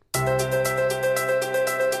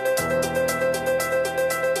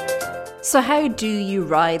So how do you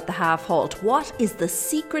ride the half halt? What is the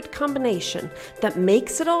secret combination that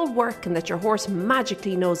makes it all work and that your horse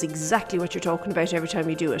magically knows exactly what you're talking about every time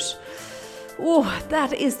you do it? Oh,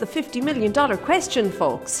 that is the $50 million question,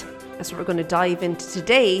 folks. That's what we're going to dive into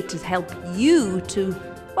today to help you to,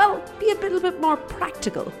 be a little bit more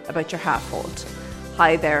practical about your half halt.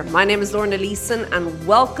 Hi there, my name is Lorna Leeson and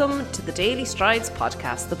welcome to the Daily Strides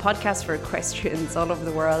podcast, the podcast for equestrians all over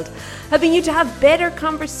the world, helping you to have better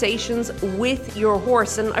conversations with your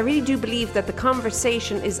horse. And I really do believe that the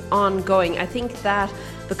conversation is ongoing. I think that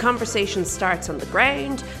the conversation starts on the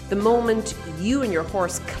ground the moment you and your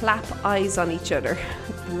horse clap eyes on each other.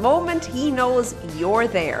 The moment he knows you're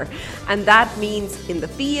there. And that means in the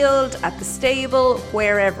field, at the stable,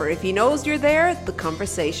 wherever. If he knows you're there, the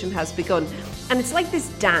conversation has begun. And it's like this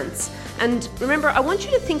dance. And remember, I want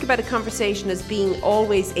you to think about a conversation as being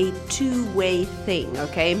always a two-way thing,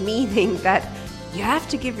 okay? Meaning that you have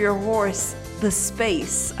to give your horse the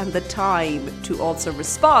space and the time to also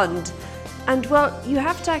respond. And you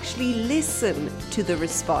have to actually listen to the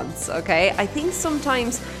response, okay? I think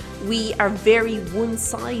sometimes we are very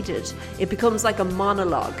one-sided. It becomes like a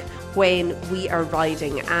monologue when we are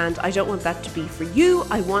riding, and I don't want that to be for you.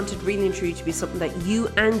 I want it really and truly to be something that you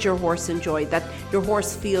and your horse enjoy, that your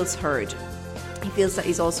horse feels heard. He feels that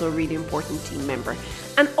he's also a really important team member.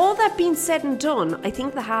 And all that being said and done, I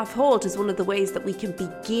think the half halt is one of the ways that we can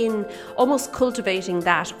begin almost cultivating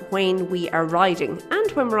that when we are riding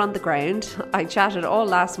and when we're on the ground. I chatted all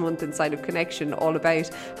last month inside of Connection all about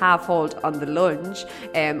half halt on the lunge.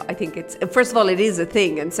 I think it's, first of all, it is a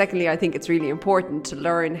thing. And secondly, I think it's really important to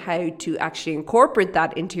learn how to actually incorporate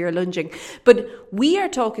that into your lunging. But we are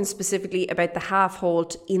talking specifically about the half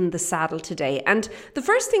halt in the saddle today. And the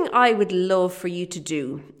first thing I would love for you to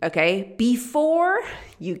do, okay, before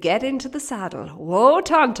you get into the saddle, whoa,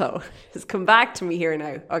 Tonto, just come back to me here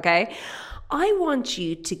now, okay? I want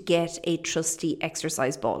you to get a trusty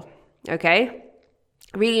exercise ball, okay?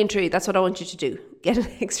 Really and truly, that's what I want you to do. Get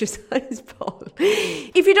an exercise ball.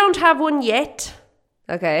 If you don't have one yet,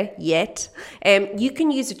 you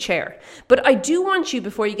can use a chair. But I do want you,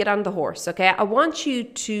 before you get on the horse, okay, I want you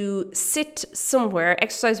to sit somewhere,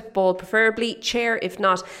 exercise ball preferably, chair if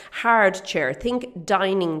not, hard chair. Think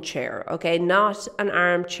dining chair, okay, not an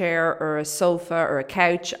armchair or a sofa or a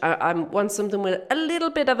couch. I want something with a little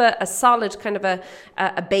bit of a solid kind of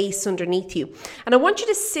a base underneath you. And I want you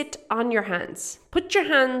to sit on your hands. Put your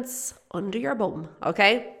hands under your bum,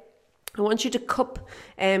 okay? I want you to cup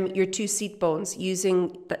your two seat bones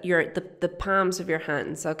using the palms of your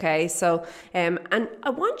hands, okay? So, and I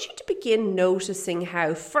want you to begin noticing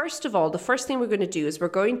how, first of all, the first thing we're going to do is we're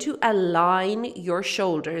going to align your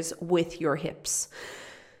shoulders with your hips.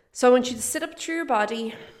 So I want you to sit up through your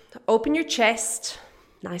body, open your chest,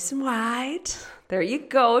 nice and wide. There you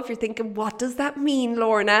go. If you're thinking, what does that mean,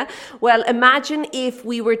 Lorna? Well, imagine if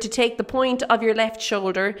we were to take the point of your left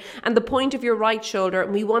shoulder and the point of your right shoulder,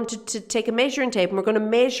 and we wanted to take a measuring tape, and we're going to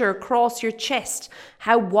measure across your chest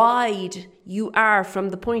how wide you are from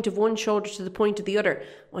the point of one shoulder to the point of the other.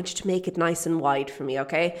 I want you to make it nice and wide for me,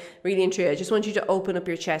 okay? Really and truly, I just want you to open up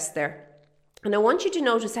your chest there. And I want you to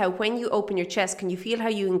notice how when you open your chest, can you feel how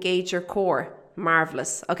you engage your core?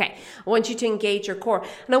 Marvelous. Okay, I want you to engage your core.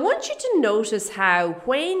 And I want you to notice how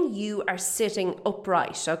when you are sitting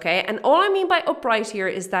upright, okay, and all I mean by upright here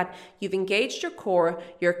is that you've engaged your core,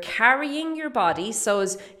 you're carrying your body, so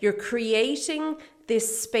as you're creating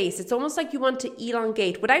this space. It's almost like you want to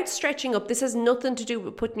elongate without stretching up. This has nothing to do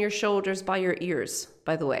with putting your shoulders by your ears,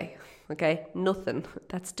 by the way. Okay, nothing.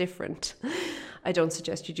 That's different. I don't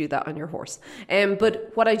suggest you do that on your horse.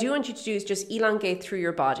 But what I do want you to do is just elongate through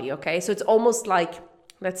your body, okay? So it's almost like,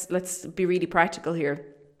 let's be really practical here.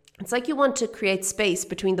 It's like you want to create space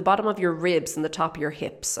between the bottom of your ribs and the top of your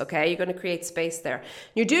hips, okay? You're going to create space there.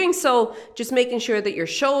 You're doing so just making sure that your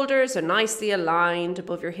shoulders are nicely aligned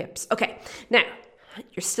above your hips. Okay, now,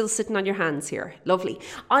 you're still sitting on your hands here. Lovely.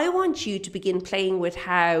 I want you to begin playing with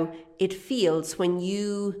how it feels when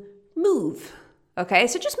you move. Okay,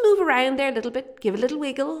 so just move around there a little bit, give a little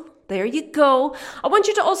wiggle. There you go. I want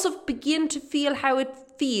you to also begin to feel how it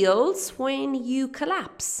feels when you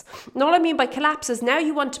collapse. And all I mean by collapse is now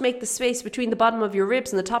you want to make the space between the bottom of your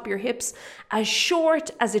ribs and the top of your hips as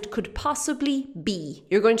short as it could possibly be.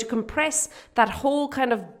 You're going to compress that whole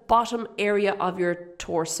kind of bottom area of your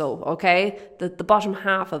torso, okay? The bottom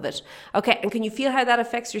half of it. Okay, and can you feel how that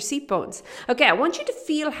affects your seat bones? Okay, I want you to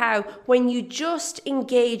feel how when you just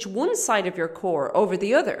engage one side of your core over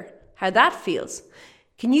the other, how that feels.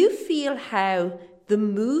 Can you feel how the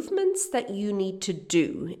movements that you need to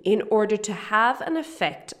do in order to have an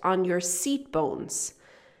effect on your seat bones,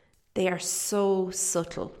 they are so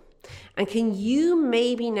subtle. And can you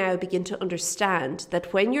maybe now begin to understand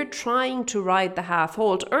that when you're trying to ride the half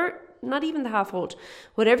halt, or not even the half halt,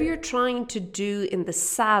 whatever you're trying to do in the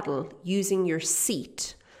saddle using your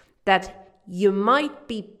seat, that you might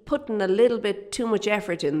be putting a little bit too much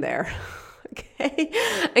effort in there? Okay?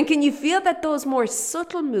 And can you feel that those more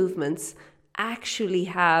subtle movements actually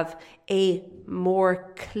have a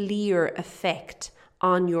more clear effect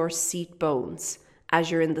on your seat bones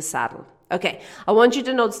as you're in the saddle? Okay, I want you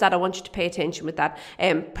to notice that. I want you to pay attention with that.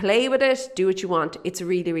 Play with it. Do what you want. It's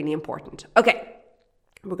really, really important. Okay,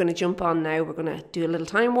 we're going to jump on now. We're going to do a little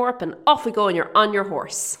time warp and off we go, and you're on your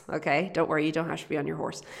horse. Okay, don't worry, you don't have to be on your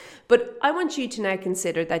horse. But I want you to now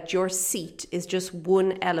consider that your seat is just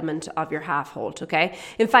one element of your half halt, okay?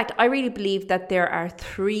 In fact, I really believe that there are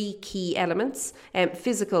 3 key elements,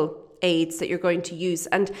 physical aids that you're going to use.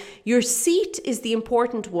 And your seat is the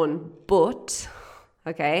important one, but...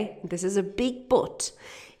 okay, this is a big but.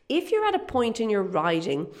 If you're at a point in your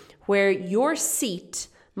riding where your seat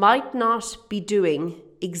might not be doing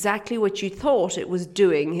exactly what you thought it was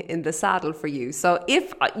doing in the saddle for you. So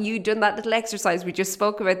if you've done that little exercise we just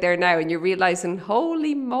spoke about there now and you're realizing,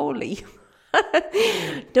 holy moly,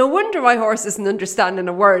 no wonder my horse isn't understanding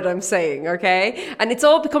a word I'm saying, okay? And it's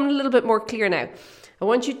all becoming a little bit more clear now. I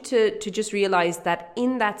want you to just realize that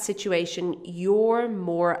in that situation, your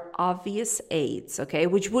more obvious aids, okay,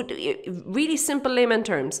 which would, really simple layman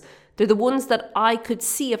terms, they're the ones that I could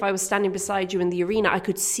see if I was standing beside you in the arena. I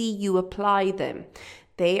could see you apply them.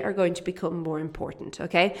 They are going to become more important,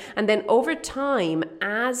 okay? And then over time,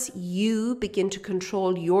 as you begin to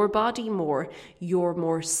control your body more, your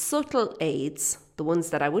more subtle aids, the ones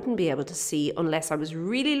that I wouldn't be able to see unless I was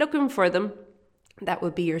really looking for them, that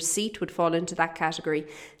would be your seat would fall into that category.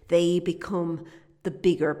 They become the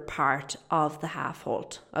bigger part of the half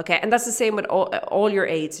halt. Okay, and that's the same with all your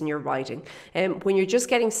aids in your riding. When you're just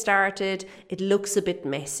getting started, it looks a bit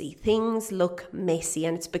messy. Things look messy,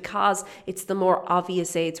 and it's because it's the more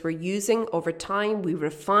obvious aids we're using. Over time, we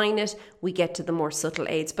refine it, we get to the more subtle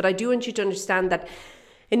aids. But I do want you to understand that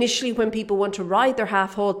initially, when people want to ride their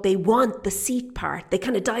half halt, they want the seat part. They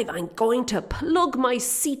kind of dive, I'm going to plug my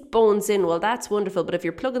seat bones in. Well, that's wonderful. But if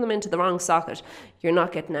you're plugging them into the wrong socket, you're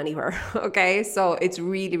not getting anywhere. Okay, so it's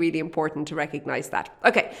really, really important to recognize that.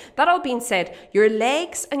 Okay, that all being said, your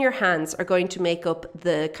legs and your hands are going to make up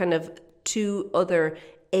the kind of 2 other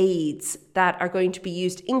aids that are going to be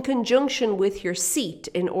used in conjunction with your seat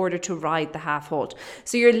in order to ride the half halt.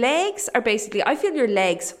 So your legs are basically, I feel your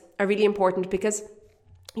legs are really important because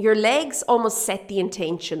your legs almost set the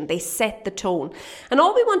intention, they set the tone. And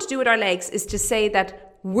all we want to do with our legs is to say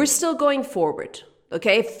that we're still going forward.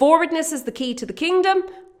 Okay, forwardness is the key to the kingdom.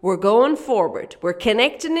 We're going forward. We're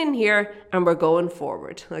connecting in here and we're going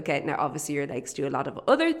forward. Okay, now obviously your legs do a lot of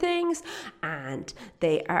other things and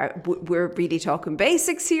we're really talking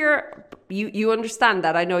basics here. You understand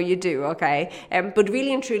that, I know you do, okay? But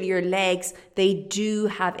really and truly your legs, they do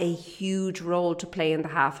have a huge role to play in the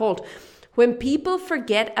half halt. When people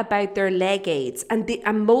forget about their leg aids,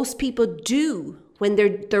 and most people do when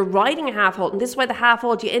they're riding a half halt, and this is why the half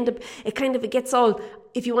halt, you end up, it gets all,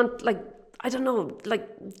 if you want, like, I don't know, like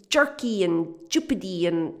jerky and juppity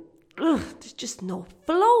and there's just no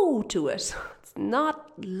flow to it. It's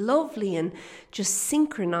not lovely and just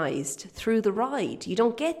synchronized through the ride. You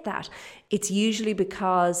don't get that. It's usually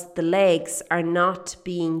because the legs are not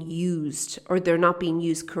being used, or they're not being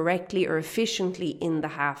used correctly or efficiently in the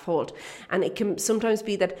half halt. And it can sometimes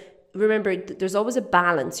be that, remember, there's always a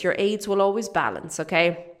balance. Your aids will always balance,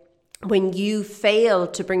 okay? When you fail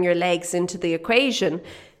to bring your legs into the equation,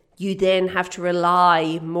 you then have to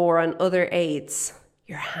rely more on other aids.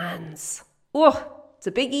 Your hands. Oh, it's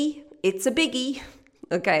a biggie. It's a biggie.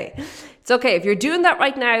 Okay. It's okay. If you're doing that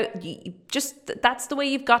right now, that's the way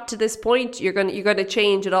you've got to this point. You're going to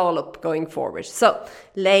change it all up going forward. So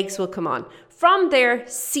legs will come on. From there,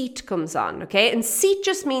 seat comes on, okay? And seat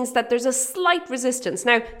just means that there's a slight resistance.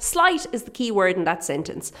 Now, slight is the key word in that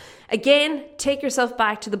sentence. Again, take yourself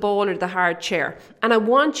back to the ball or the hard chair. And I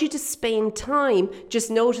want you to spend time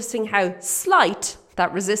just noticing how slight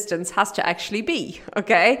that resistance has to actually be,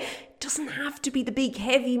 okay? It doesn't have to be the big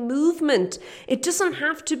heavy movement. It doesn't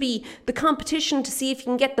have to be the competition to see if you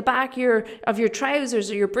can get the back of your trousers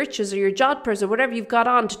or your breeches or your jodhpurs or whatever you've got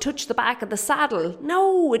on to touch the back of the saddle.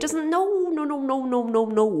 No, it doesn't. No.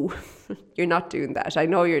 You're not doing that. I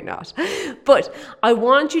know you're not. But I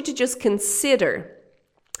want you to just consider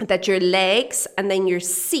that your legs and then your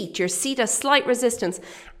seat has slight resistance.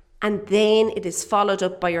 And then it is followed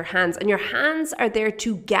up by your hands. And your hands are there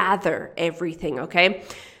to gather everything, okay?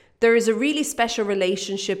 There is a really special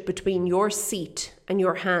relationship between your seat and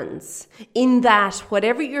your hands, in that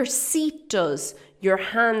whatever your seat does, your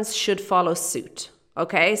hands should follow suit.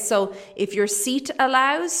 Okay, so if your seat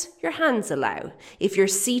allows, your hands allow. If your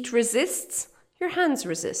seat resists, your hands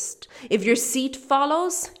resist. If your seat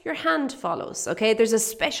follows, your hand follows. Okay, there's a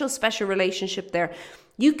special relationship there.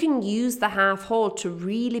 You can use the half halt to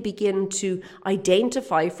really begin to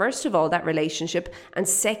identify, first of all, that relationship, and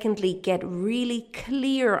secondly, get really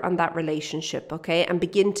clear on that relationship, okay, and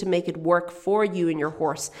begin to make it work for you and your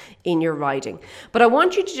horse in your riding. But I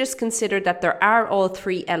want you to just consider that there are all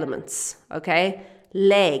three elements, okay?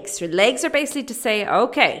 Legs. Your legs are basically to say,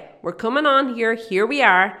 okay, we're coming on here we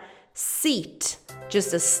are. Seat,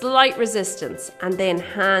 just a slight resistance, and then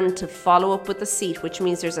hand to follow up with the seat, which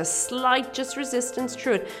means there's a slight just resistance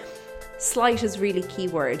through it. Slight is really key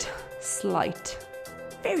word. Slight.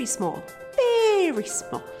 Very small. Very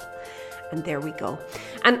small. And there we go.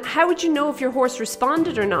 And how would you know if your horse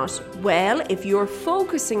responded or not? Well, if you're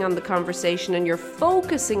focusing on the conversation and you're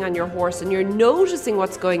focusing on your horse and you're noticing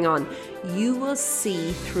what's going on, you will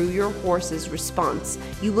see through your horse's response.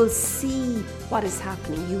 You will see what is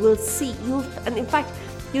happening. You will see, and in fact,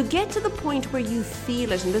 you'll get to the point where you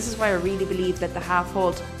feel it. And this is why I really believe that the half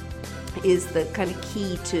halt is the kind of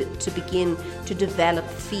key to begin to develop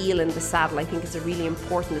feel in the saddle. I think it's a really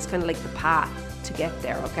important, it's kind of like the path to get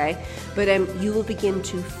there, okay? But you will begin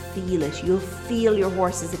to feel it. You'll feel your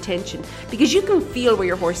horse's attention, because you can feel where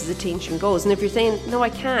your horse's attention goes. And if you're saying, no, I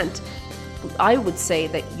can't, I would say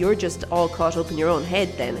that you're just all caught up in your own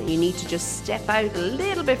head then, and you need to just step out a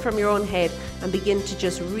little bit from your own head and begin to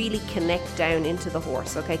just really connect down into the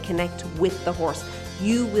horse, okay? Connect with the horse.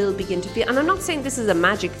 You will begin to feel, and I'm not saying this is a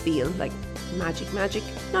magic feel, like magic.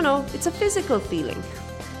 No, it's a physical feeling.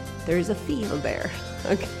 There is a feel there,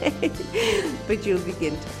 okay? But you'll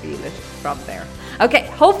begin to feel it from there. Okay,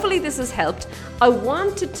 hopefully this has helped. I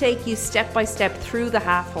want to take you step by step through the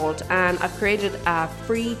half halt, and I've created a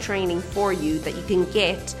free training for you that you can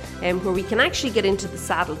get where we can actually get into the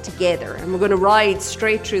saddle together, and we're going to ride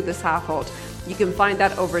straight through this half halt. You can find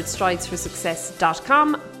that over at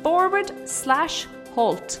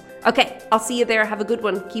stridesforsuccess.com/halt. Okay, I'll see you there. Have a good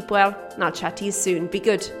one. Keep well, and I'll chat to you soon. Be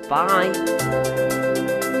good. Bye.